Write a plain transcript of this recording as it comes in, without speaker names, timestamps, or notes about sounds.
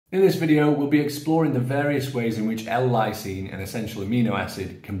In this video, we'll be exploring the various ways in which L-Lysine, an essential amino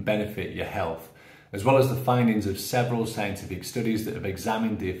acid, can benefit your health, as well as the findings of several scientific studies that have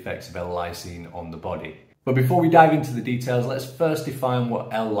examined the effects of L-Lysine on the body. But before we dive into the details, let's first define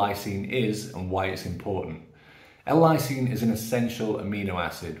what L-Lysine is and why it's important. L-Lysine is an essential amino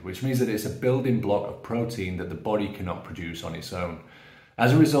acid, which means that it's a building block of protein that the body cannot produce on its own.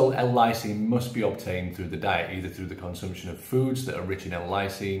 As a result, L-Lysine must be obtained through the diet, either through the consumption of foods that are rich in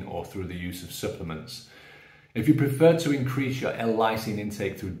L-Lysine or through the use of supplements. If you prefer to increase your L-Lysine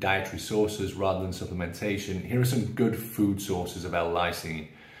intake through dietary sources rather than supplementation, here are some good food sources of L-Lysine.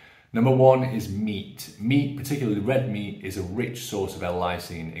 Number one is meat. Meat, particularly red meat, is a rich source of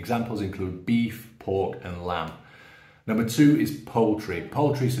L-Lysine. Examples include beef, pork, and lamb. Number two is poultry.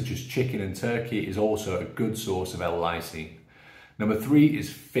 Poultry such as chicken and turkey is also a good source of L-Lysine. Number three is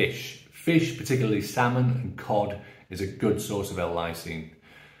fish. Fish, particularly salmon and cod, is a good source of L-Lysine.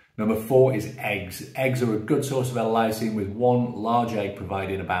 Number four is eggs. Eggs are a good source of L-Lysine, with one large egg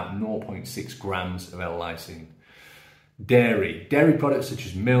providing about 0.6 grams of L-Lysine. Dairy. Dairy products such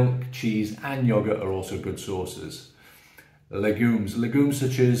as milk, cheese, and yogurt are also good sources. Legumes. Legumes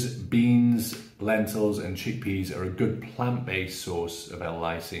such as beans, lentils, and chickpeas are a good plant-based source of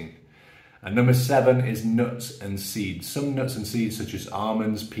L-Lysine. And number seven is nuts and seeds. Some nuts and seeds such as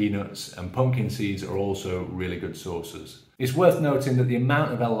almonds, peanuts, and pumpkin seeds are also really good sources. It's worth noting that the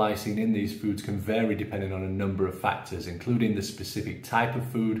amount of L-Lysine in these foods can vary depending on a number of factors, including the specific type of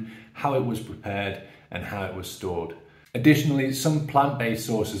food, how it was prepared, and how it was stored. Additionally, some plant-based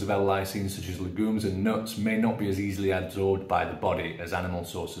sources of L-Lysine, such as legumes and nuts, may not be as easily absorbed by the body as animal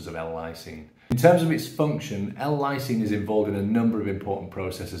sources of L-Lysine. In terms of its function, L-Lysine is involved in a number of important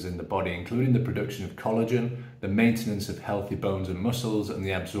processes in the body, including the production of collagen, the maintenance of healthy bones and muscles, and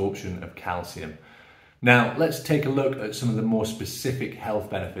the absorption of calcium. Now, let's take a look at some of the more specific health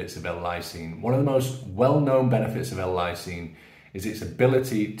benefits of L-Lysine. One of the most well-known benefits of L-Lysine is its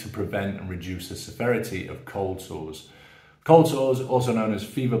ability to prevent and reduce the severity of cold sores. Cold sores, also known as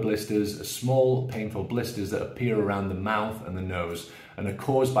fever blisters, are small, painful blisters that appear around the mouth and the nose and are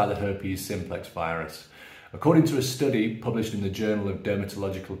caused by the herpes simplex virus. According to a study published in the Journal of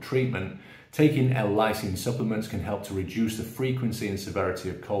Dermatological Treatment, taking L-Lysine supplements can help to reduce the frequency and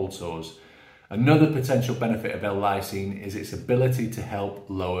severity of cold sores. Another potential benefit of L-Lysine is its ability to help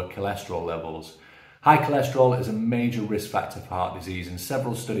lower cholesterol levels. High cholesterol is a major risk factor for heart disease, and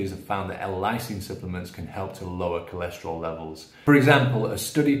several studies have found that L-Lysine supplements can help to lower cholesterol levels. For example, a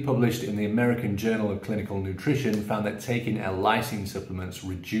study published in the American Journal of Clinical Nutrition found that taking L-Lysine supplements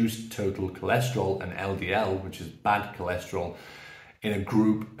reduced total cholesterol and LDL, which is bad cholesterol, in a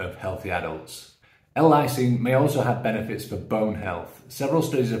group of healthy adults. L-Lysine may also have benefits for bone health. Several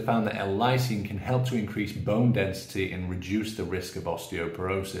studies have found that L-Lysine can help to increase bone density and reduce the risk of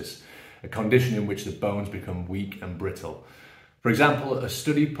osteoporosis, a condition in which the bones become weak and brittle. For example, a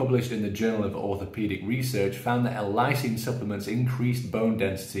study published in the Journal of Orthopedic Research found that L-Lysine supplements increased bone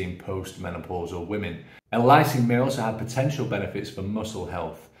density in postmenopausal women. L-Lysine may also have potential benefits for muscle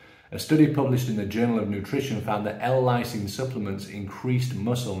health. A study published in the Journal of Nutrition found that L-Lysine supplements increased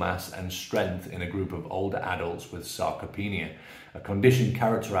muscle mass and strength in a group of older adults with sarcopenia, a condition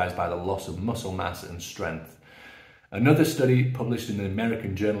characterized by the loss of muscle mass and strength. Another study published in the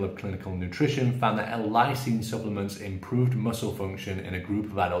American Journal of Clinical Nutrition found that L-Lysine supplements improved muscle function in a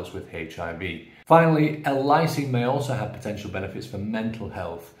group of adults with HIV. Finally, L-Lysine may also have potential benefits for mental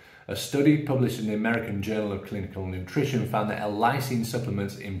health. A study published in the American Journal of Clinical Nutrition found that L-Lysine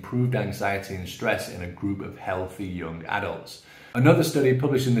supplements improved anxiety and stress in a group of healthy young adults. Another study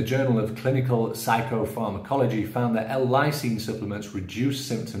published in the Journal of Clinical Psychopharmacology found that L-Lysine supplements reduced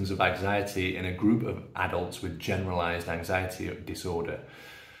symptoms of anxiety in a group of adults with generalized anxiety disorder.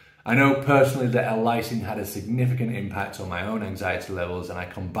 I know personally that L-Lysine had a significant impact on my own anxiety levels, and I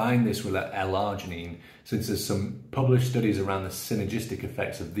combined this with L-Arginine since there's some published studies around the synergistic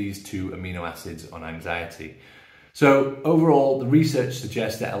effects of these two amino acids on anxiety. So overall, the research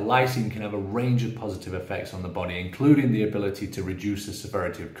suggests that L-Lysine can have a range of positive effects on the body, including the ability to reduce the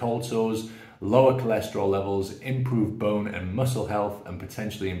severity of cold sores, lower cholesterol levels, improve bone and muscle health, and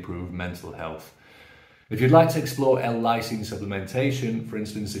potentially improve mental health. If you'd like to explore L-Lysine supplementation, for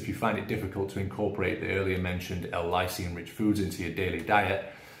instance, if you find it difficult to incorporate the earlier mentioned L-Lysine rich foods into your daily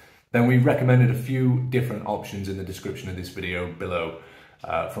diet, then we've recommended a few different options in the description of this video below,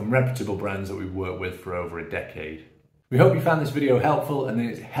 from reputable brands that we've worked with for over a decade. We hope you found this video helpful and that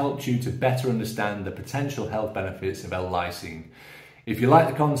it's helped you to better understand the potential health benefits of L-Lysine. If you like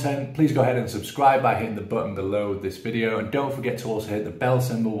the content, please go ahead and subscribe by hitting the button below this video, and don't forget to also hit the bell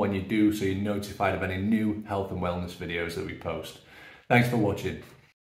symbol when you do so you're notified of any new health and wellness videos that we post. Thanks for watching.